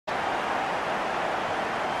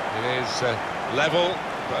It is level.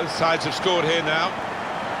 Both sides have scored here now.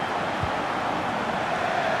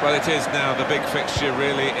 Well, it is now the big fixture,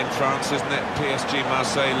 really, in France, isn't it? PSG,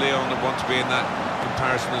 Marseille, Lyon want to be in that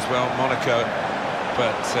comparison as well, Monaco.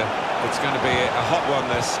 But it's going to be a hot one,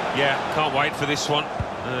 this. Yeah, can't wait for this one.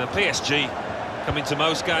 PSG coming to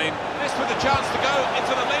most game. This with the chance to go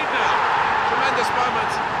into the lead now. Tremendous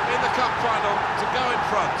moment in the cup final to go in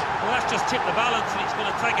front. Well, that's just tipped the balance, and it's going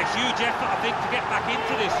to take a huge effort, I think, to get back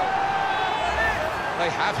into this. They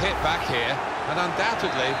have hit back here, and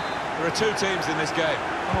undoubtedly there are two teams in this game.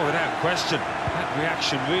 Oh, without question. That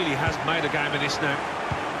reaction really has made a game of this now.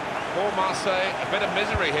 For Marseille, a bit of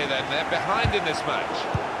misery here then. They're behind in this match.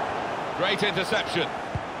 Great interception.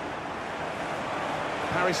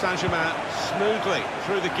 Paris Saint-Germain smoothly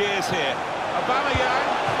through the gears here. Aubameyang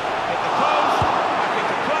hit the post, back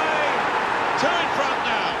into play. Two in front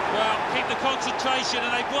now. Well, keep the concentration,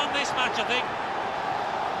 and they've won this match, I think.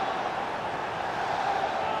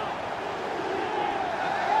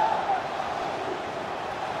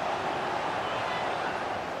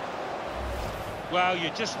 Well, you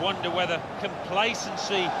just wonder whether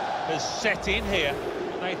complacency has set in here.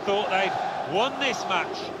 They thought they'd won this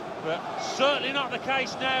match, but certainly not the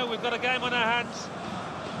case now. We've got a game on our hands.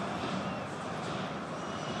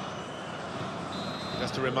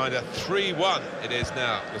 Just a reminder, 3-1 it is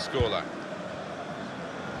now, the scoreline.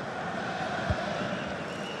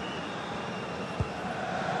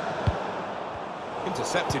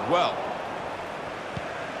 Intercepted well.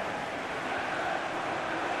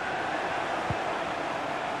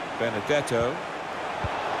 Benedetto.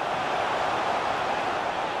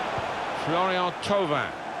 Florian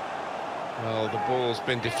Thauvin. Well, the ball's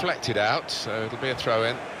been deflected out, so it'll be a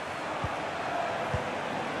throw-in.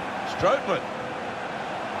 Strootman.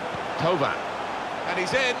 Thauvin. And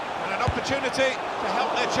he's in, and an opportunity to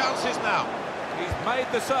help their chances now. He's made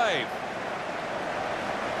the save.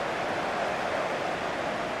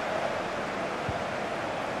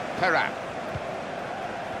 Perrin.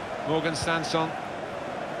 Morgan Sanson.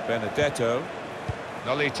 Benedetto.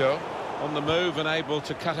 Nolito on the move and able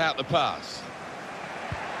to cut out the pass.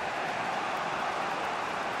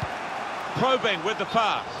 Probing with the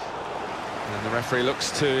pass. And the referee looks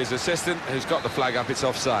to his assistant, who's got the flag up. It's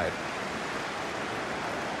offside.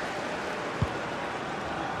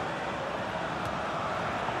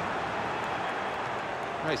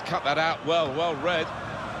 He's cut that out well read.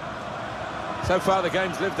 So far the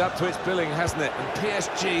game's lived up to its billing, hasn't it? And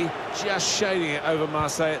PSG just shading it over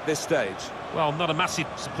Marseille at this stage. Well, not a massive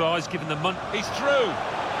surprise given the month. He's through.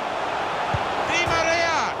 Di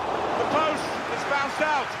Maria! The post is bounced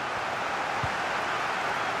out.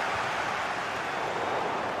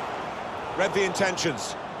 Read the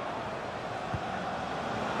intentions.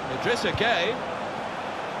 Idrissa Gueye.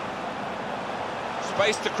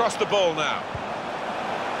 Spaced across the ball now.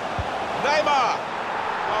 Neymar!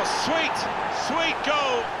 Oh, sweet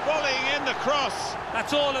goal, volleying in the cross.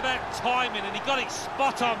 That's all about timing, and he got it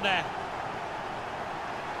spot on there.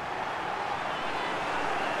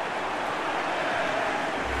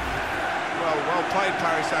 Well played,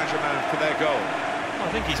 Paris Saint-Germain, for their goal. I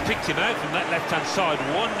think he's picked him out from that left-hand side.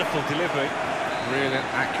 Wonderful delivery. Really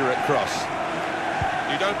accurate cross.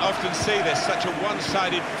 You don't often see this, such a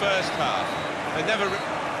one-sided first half. They never...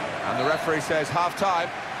 And the referee says half-time.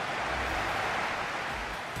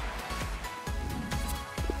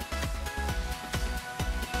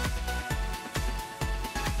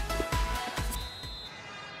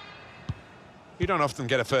 You don't often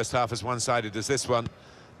get a first half as one-sided as this one.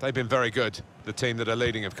 They've been very good, the team that are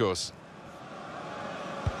leading, of course.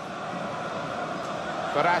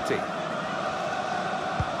 Verratti.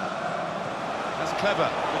 That's clever,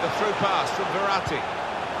 with a through pass from Verratti.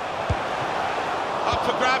 Up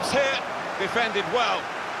for grabs here, defended well.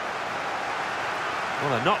 Well,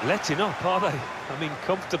 they're not letting up, are they? I mean,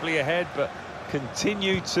 comfortably ahead, but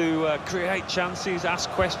continue to create chances, ask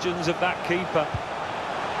questions of that keeper.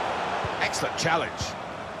 Excellent challenge.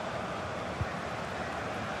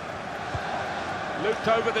 Looped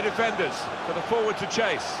over the defenders for the forward to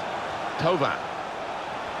chase. Thauvin.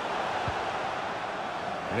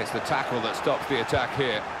 And it's the tackle that stops the attack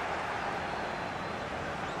here.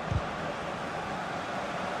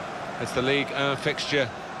 It's the League 1 fixture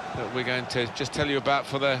that we're going to just tell you about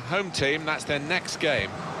for the home team. That's their next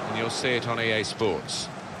game, and you'll see it on EA Sports.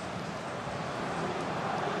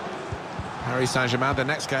 Paris Saint-Germain, the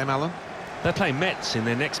next game, Alan? They're playing Metz in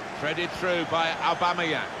their next... Threaded through by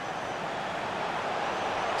Aubameyang.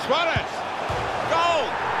 Suarez! Goal!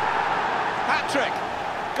 Hat-trick!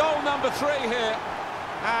 Goal number 3 here.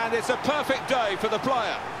 And it's a perfect day for the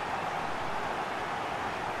player.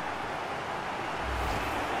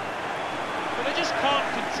 they just can't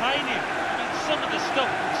contain him. I mean, some of the stuff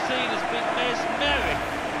we've seen has been mesmeric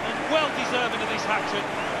and well deserving of this hat-trick.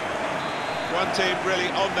 One team really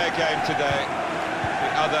on their game today,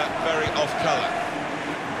 the other very off-colour.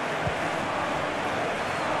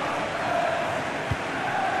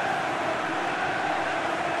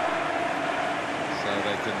 So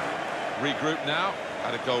they can regroup now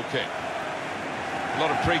at a goal kick. A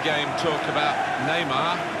lot of pre-game talk about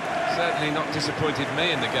Neymar. Certainly not disappointed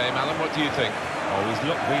me in the game, Alan. What do you think? Oh, he's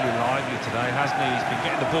looked really lively today, hasn't he? He's been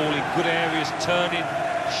getting the ball in good areas, turning,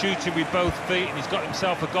 shooting with both feet, and he's got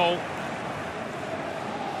himself a goal.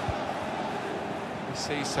 We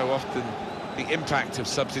see so often the impact of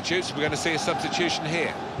substitutes. We're going to see a substitution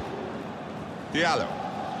here. Diallo.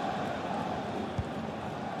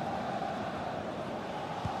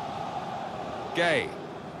 Gay.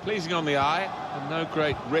 Pleasing on the eye, and no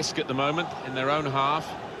great risk at the moment in their own half.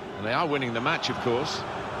 And they are winning the match, of course.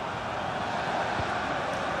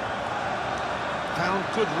 Found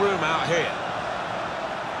good room out here.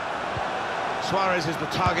 Suarez is the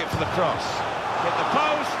target for the cross. Hit the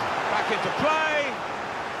post, back into play.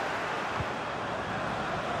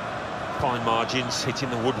 Fine margins,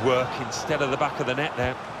 hitting the woodwork instead of the back of the net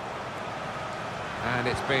there. And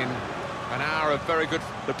it's been an hour of very good...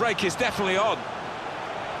 The break is definitely on.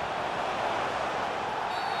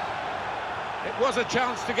 It was a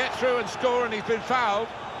chance to get through and score, and he's been fouled.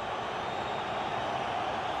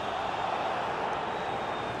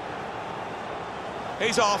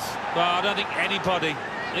 He's off. Well, I don't think anybody,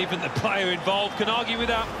 even the player involved, can argue with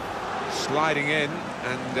that. Sliding in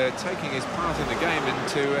and taking his part in the game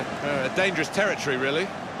into a dangerous territory, really.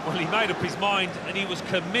 Well, he made up his mind, and he was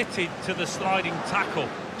committed to the sliding tackle.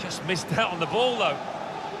 Just missed out on the ball, though.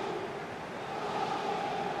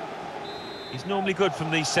 He's normally good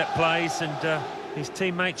from these set plays, and his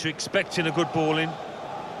teammates are expecting a good ball in.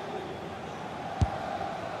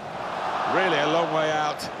 Really a long way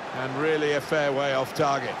out, and really a fair way off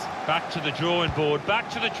target. Back to the drawing board, back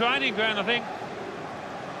to the training ground, I think.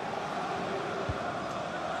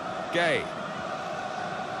 Gay.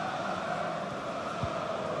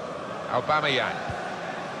 Aubameyang.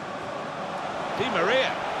 Di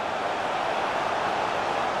Maria.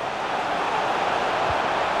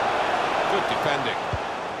 Good defending.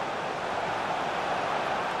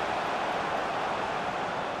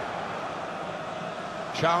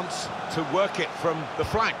 Chance to work it from the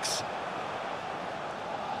flanks.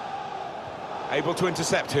 Able to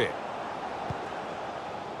intercept here.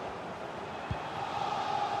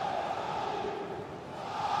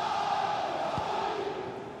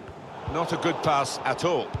 Not a good pass at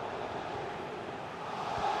all.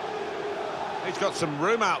 He's got some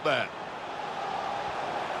room out there.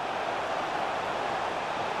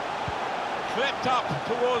 Clipped up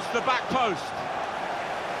towards the back post.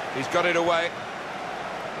 He's got it away.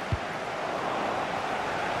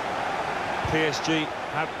 PSG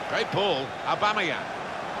have... Great ball, Aubameyang.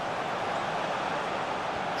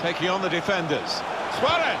 Taking on the defenders.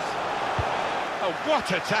 Suarez! Oh,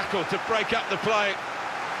 what a tackle to break up the play.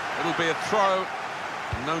 It'll be a throw.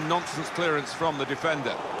 No nonsense clearance from the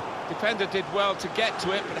defender. Defender did well to get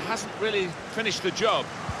to it, but hasn't really finished the job.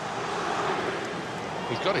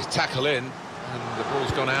 He's got his tackle in, and the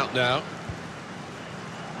ball's gone out now.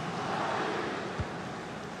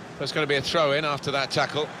 There's going to be a throw-in after that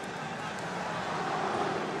tackle.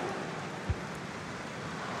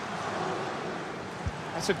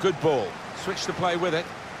 That's a good ball. Switch the play with it.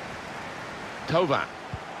 Tovan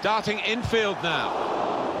darting infield now.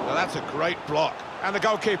 Now that's a great block. And the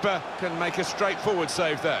goalkeeper can make a straightforward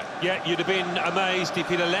save there. Yeah, you'd have been amazed if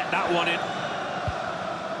he'd have let that one in.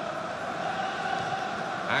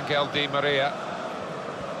 Angel Di Maria.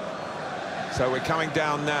 So we're coming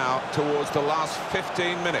down now towards the last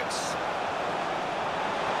 15 minutes.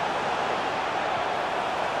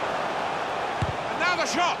 And now the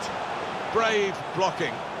shot! Brave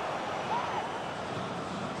blocking.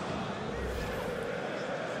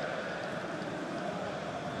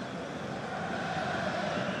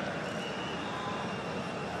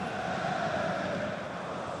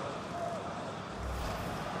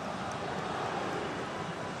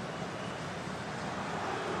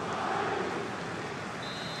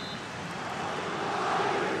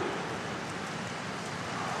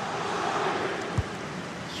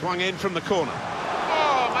 Swung in from the corner.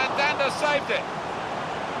 Oh, Mandanda saved it.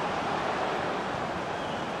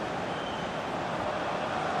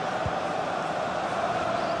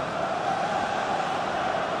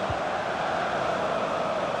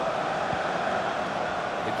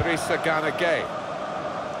 Idrissa Gana Gueye.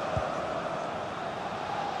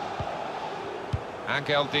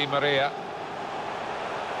 Angel Di Maria.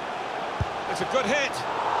 It's a good hit.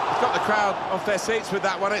 He's got the crowd off their seats with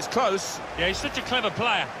that one. It's close. Yeah, he's such a clever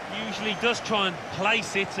player. He usually does try and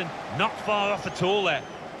place it, and not far off at all there.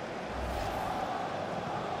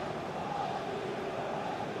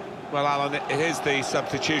 Well, Alan, it is the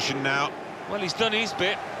substitution now. Well, he's done his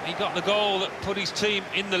bit. He got the goal that put his team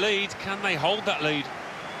in the lead. Can they hold that lead?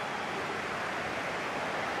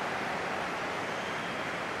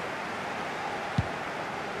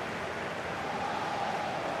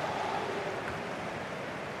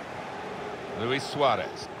 Luis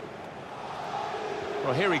Suarez.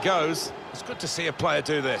 Well, here he goes. It's good to see a player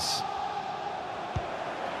do this.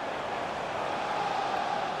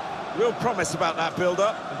 Real promise about that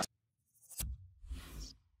build-up.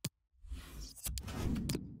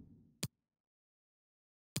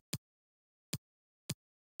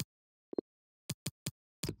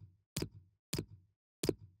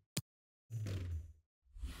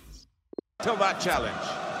 Till that challenge.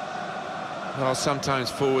 Well,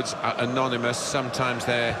 sometimes forwards are anonymous, sometimes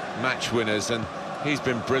they're match winners, and he's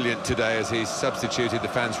been brilliant today as he's substituted, the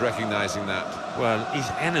fans recognising that. Well, his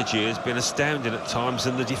energy has been astounding at times,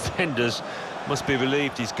 and the defenders must be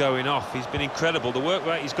relieved he's going off. He's been incredible, the work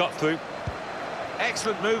rate he's got through.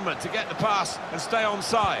 Excellent movement to get the pass and stay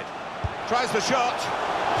onside. Tries the shot.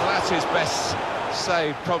 Well, that's his best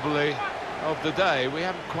save, probably, of the day. We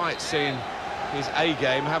haven't quite seen his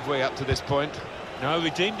A-game, have we, up to this point? No,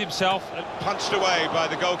 redeemed himself. Punched away by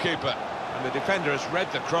the goalkeeper. And the defender has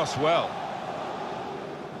read the cross well.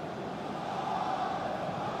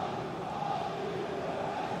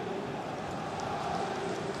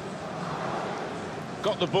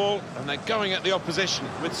 Got the ball, and they're going at the opposition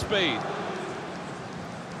with speed.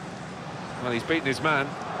 Well, he's beaten his man.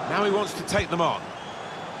 Now he wants to take them on.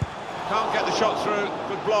 Can't get the shot through.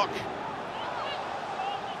 Good block.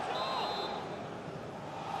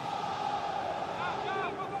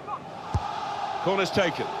 Corner's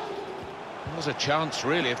taken. There was a chance,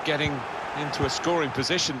 really, of getting into a scoring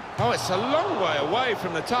position. Oh, it's a long way away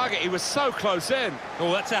from the target. He was so close in.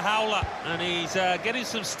 Oh, that's a howler, and he's getting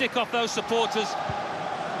some stick off those supporters.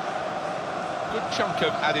 Good chunk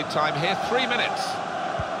of added time here, 3 minutes.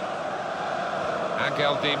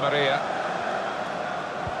 Angel Di Maria.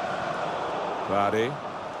 Vardy.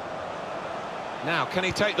 Now, can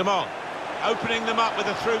he take them on? Opening them up with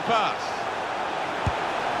a through pass.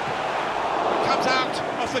 Comes out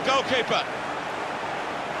off the goalkeeper.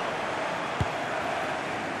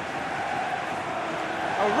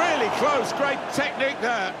 Oh, really close, great technique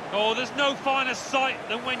there. Oh, there's no finer sight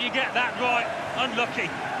than when you get that right. Unlucky.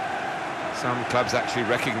 Some clubs actually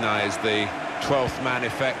recognise the 12th man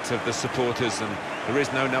effect of the supporters, and there is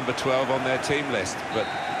no number 12 on their team list, but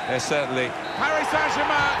they're certainly... Paris Saint-Germain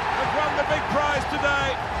have won the big prize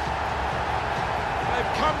today.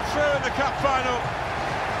 They've come through in the cup final.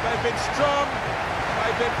 They've been strong,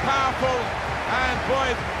 they've been powerful, and boy,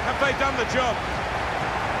 have they done the job.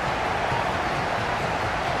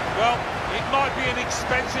 Well, it might be an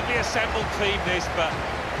expensively assembled team, this, but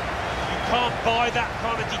you can't buy that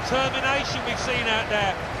kind of determination we've seen out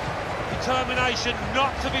there. Determination not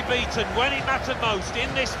to be beaten when it mattered most in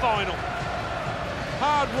this final.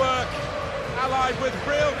 Hard work, allied with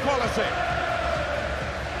real quality.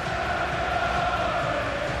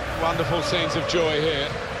 Wonderful scenes of joy here.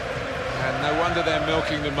 And no wonder they're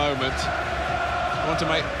milking the moment. Want to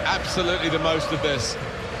make absolutely the most of this.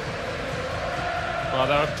 Well,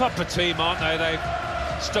 they're a proper team, aren't they?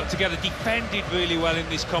 They've stuck together, defended really well in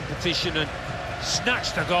this competition, and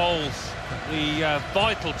snatched the goals at the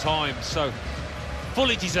vital times. So,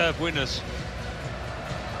 fully deserved winners.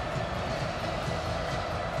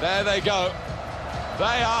 There they go.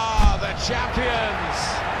 They are the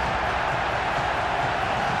champions.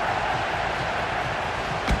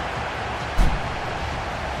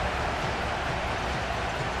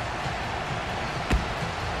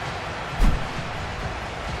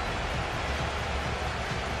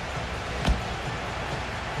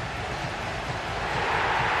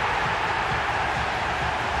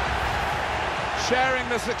 Sharing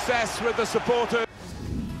the success with the supporters.